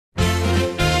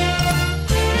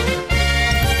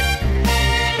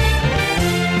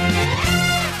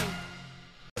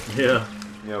Yeah.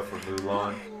 You know, from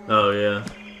Mulan. Oh yeah.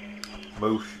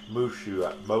 Mushu,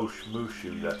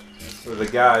 that or the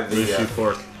guy Mushu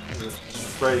Fork.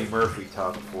 Freddie Murphy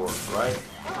talked for, right?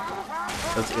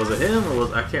 Was it him or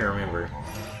was I can't remember.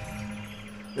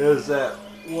 It was that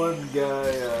one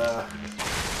guy that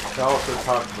also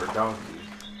talked for Donkey.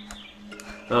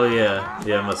 Oh yeah,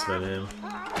 yeah, it must have been him.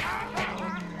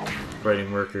 Freddie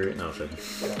Mercury. No, shit.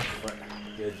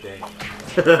 Good day.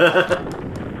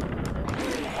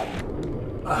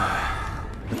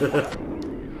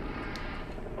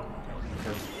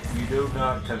 You do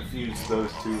not confuse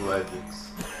those two legends.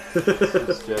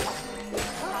 It's just.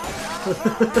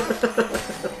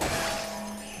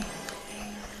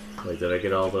 Wait, did I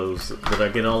get all those? Did I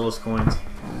get all those coins?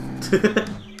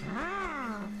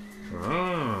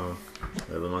 Oh,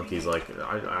 yeah, the monkey's like,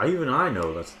 even I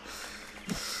know that's.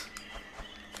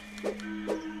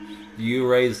 You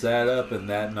raise that up and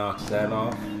that knocks that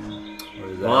off? Or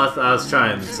is that... Well, I was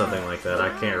trying something like that. I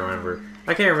can't remember.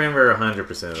 I can't remember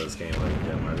 100% of this game like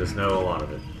him. I just know a lot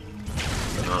of it,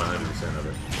 but not 100% of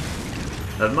it.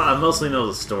 I mostly know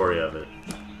the story of it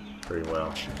pretty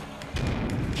well.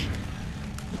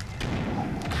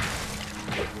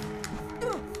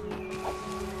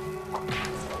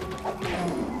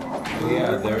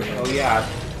 Yeah, there. Oh yeah.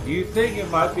 Do you think it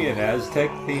might be an Aztec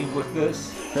theme with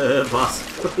this?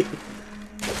 Possibly.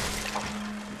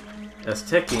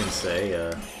 Aztecians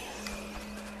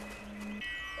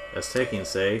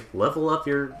say, level up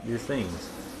your things.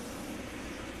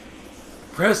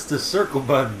 Press the circle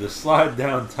button to slide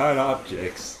down tight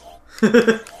objects.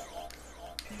 There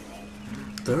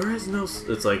is no...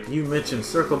 It's like, you mentioned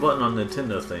circle button on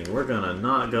Nintendo thing. We're gonna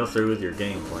not go through with your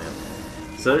game plan.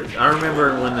 So, I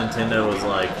remember when Nintendo was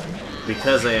like...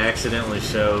 Because they accidentally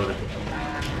showed...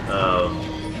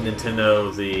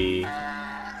 Nintendo the...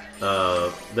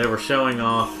 they were showing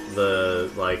off the,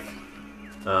 like...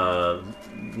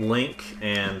 Link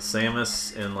and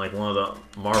Samus in, like, one of the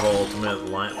Marvel Ultimate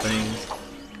Alliance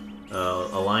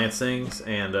things.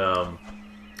 And,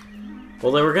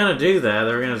 well, they were going to do that.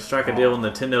 They were going to strike a deal with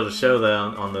Nintendo to show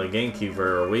that on the GameCube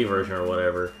or Wii version or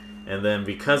whatever. And then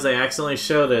because they accidentally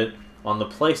showed it on the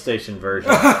PlayStation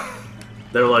version,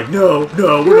 they were like, no,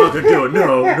 we're not going to do it.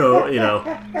 No, you know.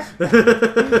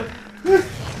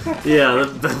 Yeah,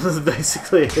 that was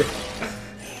basically it.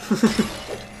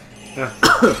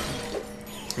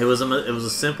 It was a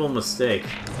simple mistake.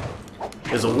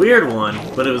 It was a weird one,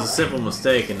 but it was a simple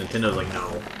mistake, and Nintendo's like,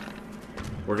 no.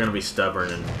 We're going to be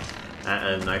stubborn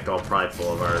and act all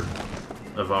prideful of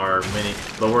our mini,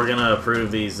 but we're gonna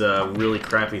approve these really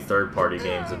crappy third-party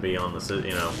games to be on the,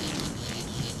 you know,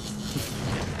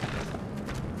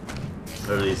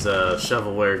 or these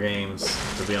shovelware games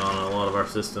to be on a lot of our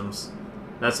systems.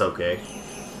 That's okay.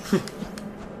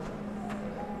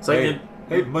 It's like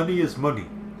hey, money is money.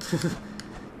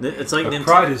 It's like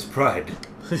pride is pride.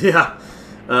 Yeah.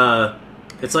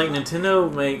 It's like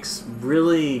Nintendo makes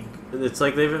really... It's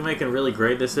like they've been making really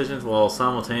great decisions while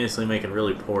simultaneously making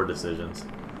really poor decisions.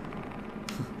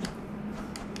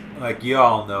 Like, you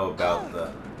all know about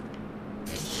their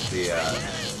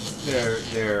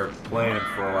plan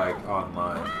for, like,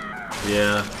 online.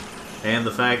 Yeah. And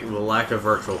the lack of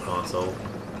virtual console.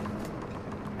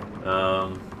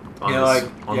 On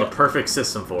the perfect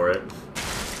system for it.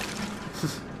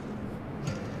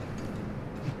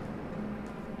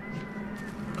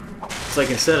 It's like,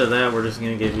 instead of that, we're just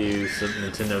going to give you some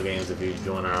Nintendo games if you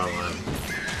join our online.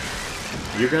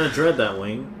 You're going to dread that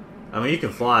wing. I mean, you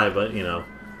can fly, but, you know.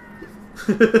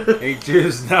 He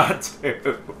choose not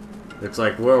to. It's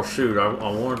like, well, shoot, I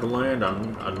wanted to land. A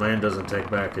man doesn't take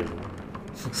back his...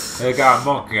 They got a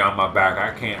monkey on my back.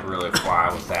 I can't really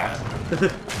fly with that.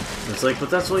 It's like, but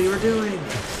that's what you were doing.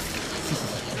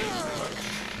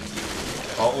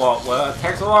 Oh, well, it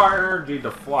takes a lot of energy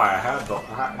to fly. I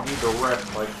need to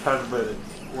rest like 10 minutes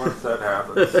once that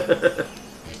happens.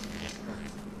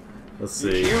 Let's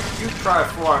see. You try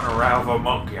flying around with a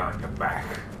monkey on your back.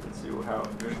 Let's see how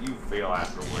good you feel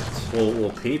afterwards. Well,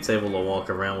 Pete's able to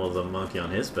walk around with a monkey on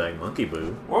his back. Monkey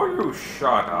Boo. Well, you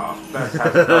shut up. That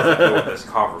has nothing to do with this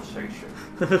conversation.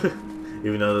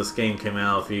 Even though this game came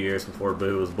out a few years before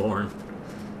Boo was born.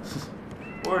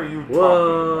 What are you talking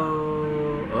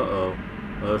Whoa! Uh-oh.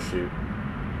 Oh shoot.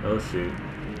 Oh shoot.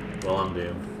 Well, I'm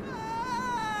doomed.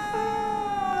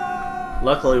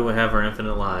 Luckily, we have our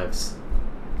infinite lives.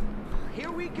 Here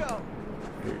we go.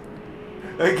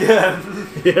 Again.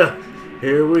 Yeah.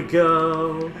 Here we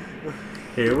go.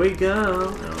 Here we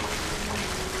go.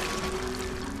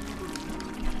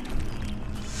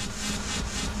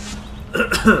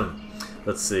 No.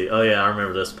 Let's see. Oh yeah, I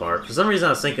remember this part. For some reason, I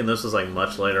was thinking this was like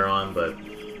much later on, but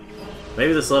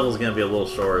Maybe this level is gonna be a little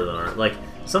shorter than our. Like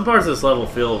some parts of this level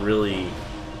feel really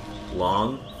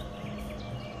long.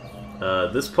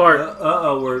 This part.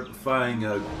 We're fighting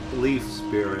a leaf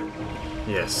spirit.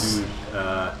 Yes.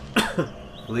 Dude,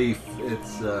 leaf.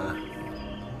 It's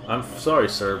I'm sorry,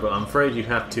 sir, but I'm afraid you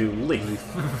have to leave.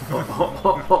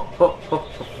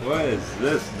 What is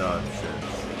this nonsense?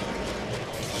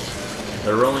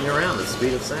 They're rolling around at the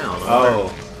speed of sound.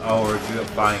 Oh, we're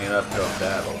fighting an uphill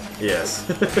battle. Yes.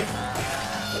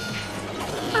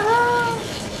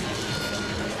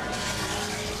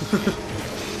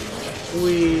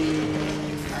 Wii.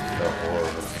 The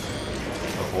horror.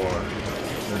 The horror.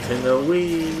 Nintendo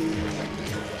Wii.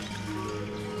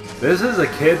 This is a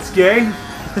kid's game?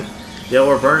 Yeah,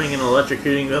 we're burning and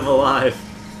electrocuting them alive.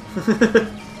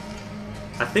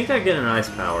 I think I get an ice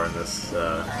power in this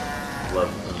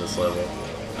level.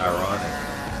 Ironic.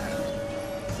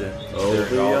 Oh,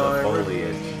 There's all the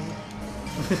foliage.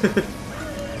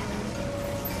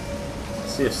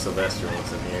 Let's see if Sylvester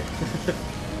wants in here.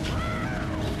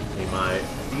 He might.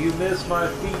 Do you miss my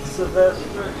feet,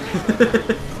 Sylvester?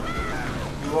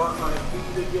 You want my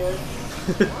feet again?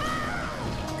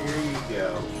 Here you go.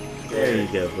 There you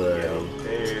go, buddy.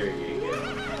 There you go.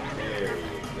 There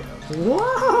you go.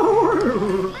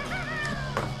 Whoa!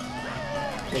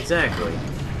 Exactly.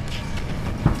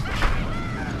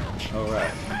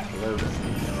 Alright.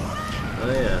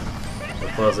 Oh yeah.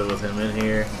 We'll close it with him in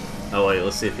here. Oh wait,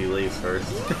 let's see if he leaves first.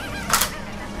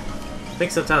 I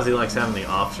think sometimes he likes having the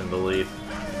option to leave.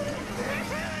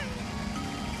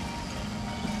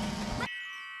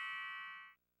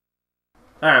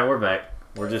 Alright, we're back.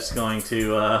 We're just going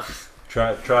to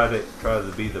try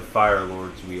to be the fire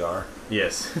lords we are.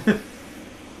 Yes.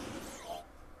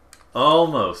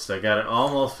 Almost. I got it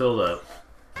almost filled up.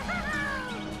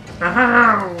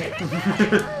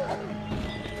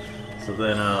 So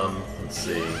then, let's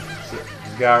see. So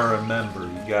you gotta remember,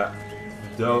 you got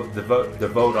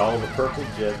devote all the purple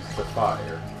gems to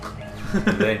fire,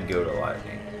 and then go to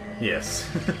lightning. Yes.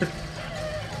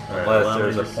 Unless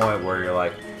there's a point where you're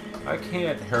like, I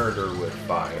can't hurt her with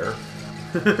fire.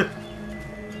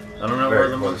 I don't know where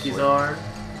the monkeys are.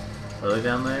 Are they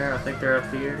down there? I think they're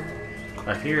up here.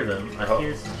 I hear them. I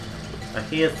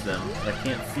hear them. I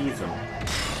can't see them.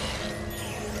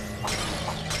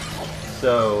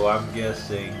 So I'm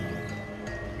guessing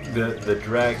the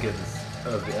dragons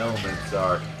of the elements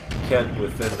are kept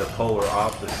within the polar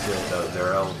opposite of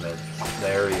their elements, the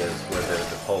areas where they're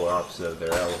the polar opposite of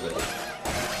their elements.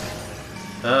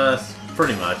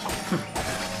 Pretty much.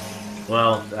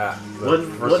 Well,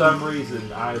 for some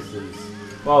reason, ice is,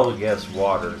 well, I guess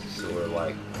water is sort of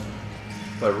like,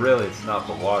 but really it's not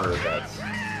the water that's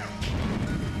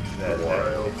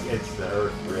it's the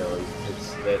earth really.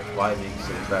 It's that lightning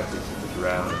so attracted to the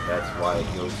ground, and that's why it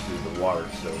goes through the water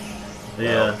so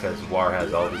well, because water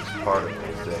has all these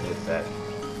particles in it that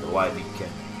the lightning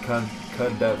can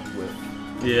conduct with.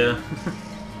 Yeah.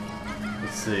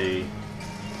 Let's see.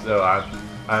 So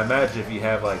I imagine if you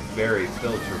have like very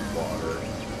filtered water,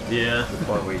 yeah, to the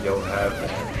point where you don't have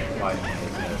lightning,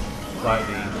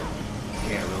 lightning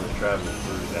can't really travel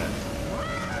through that.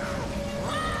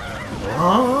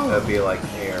 Oh. That'd be like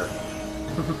air.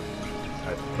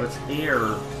 What's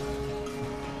air?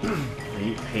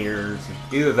 Eat pears.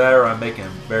 Either that or I'm making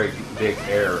very big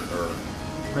air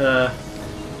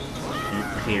Eat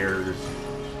pears.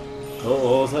 What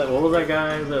was that? What was that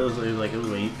guy that was like? It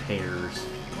was eat pears.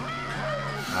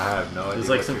 I have no idea. It's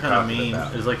like some kind of meme.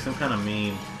 It's like some kind of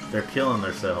meme. They're killing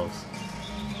themselves.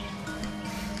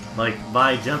 Like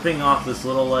by jumping off this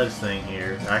little ledge thing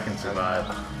here, I can survive.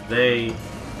 They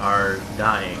are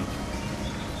dying.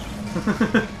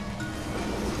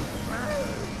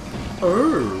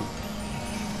 Oh.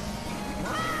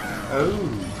 Oh.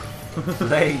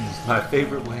 Flames, my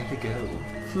favorite way to go.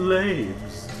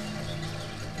 Flames.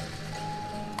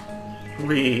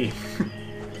 Wee.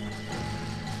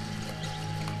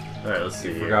 Alright, let's see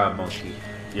You here. forgot a monkey.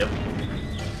 Yep.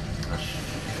 I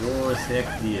sure as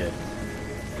heck did.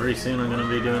 Pretty soon I'm going to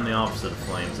be doing the opposite of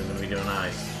flames. I'm going to be doing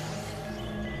ice.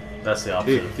 That's the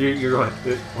opposite. You're going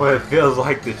what it feels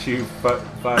like to chew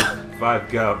five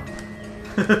gum.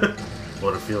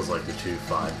 What it feels like to chew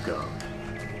 5 gum.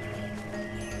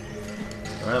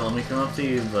 Alright, let me come up to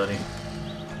you, buddy.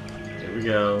 Here we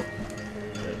go.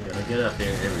 Gonna get up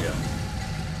here. Here we go.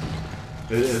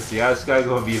 Is the ice guy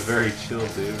going to be a very chill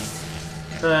dude?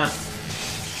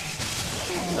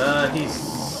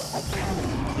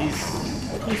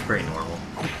 He's pretty normal.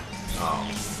 Oh.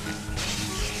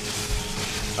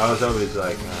 I was always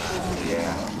like,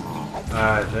 yeah.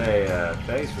 Hey,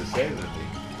 thanks for saving me.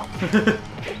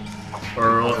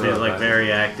 Or if he's like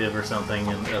very active or something,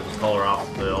 and the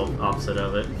opposite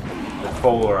of it.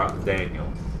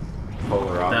 Daniel.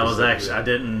 Polar opposite. That was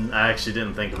actually I actually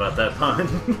didn't think about that pun.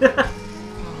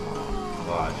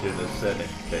 Well, I shouldn't have said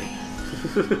anything.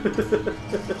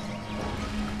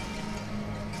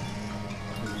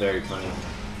 It's very funny.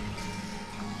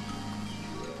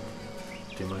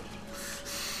 Too much.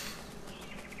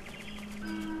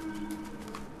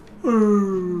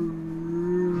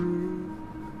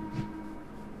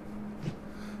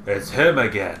 It's him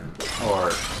again, or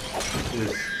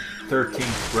his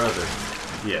 13th brother.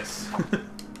 Yes.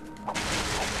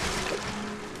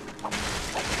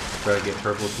 Try to get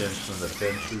purple gems from the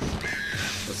fences.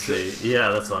 Let's see.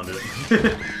 Yeah, that's what I'm doing.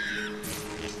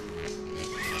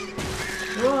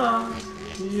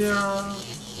 Yeah.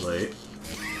 Wait.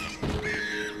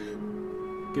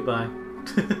 Goodbye.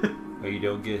 Oh, you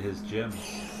don't get his gems.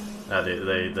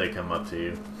 They come up to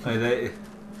you. Oh, they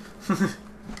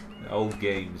old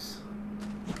games.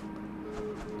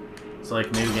 It's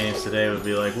like new games today would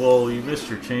be like, well, you missed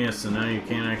your chance and now you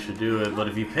can't actually do it, but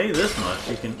if you pay this much,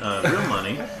 you can, real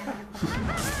money.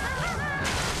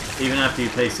 Even after you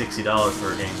pay $60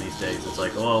 for a game these days, it's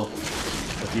like, well,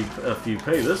 if you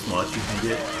pay this much, you can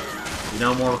get, you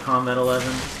know, Mortal Kombat 11,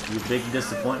 your big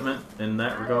disappointment in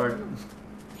that regard.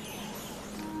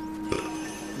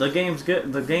 The game's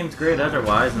good. The game's great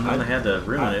otherwise, and then they had to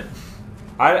ruin it.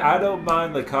 I don't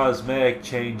mind the cosmetic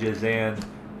changes and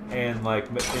like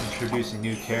introducing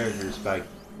new characters by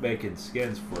making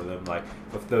skins for them. Like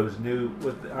with those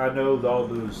I know all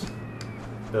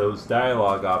those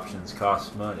dialogue options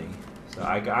cost money, so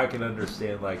I can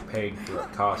understand like paying for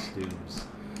costumes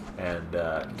and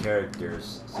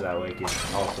characters so that way you can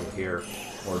also hear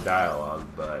more dialogue.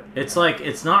 But it's like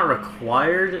it's not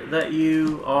required that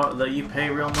you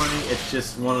pay real money. It's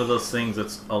just one of those things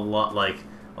that's a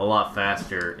lot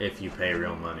faster if you pay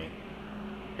real money.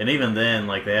 And even then,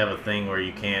 like, they have a thing where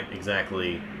you can't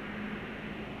exactly...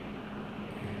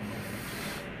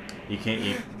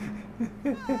 Damn,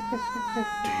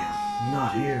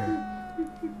 not here.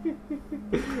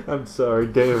 I'm sorry,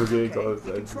 damn, getting close.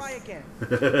 Try again.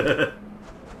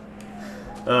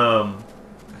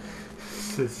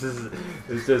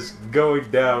 It's just going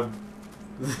down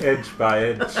inch by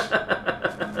inch.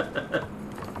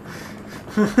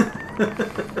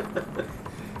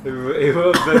 He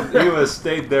would have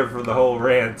stayed there for the whole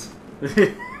rant.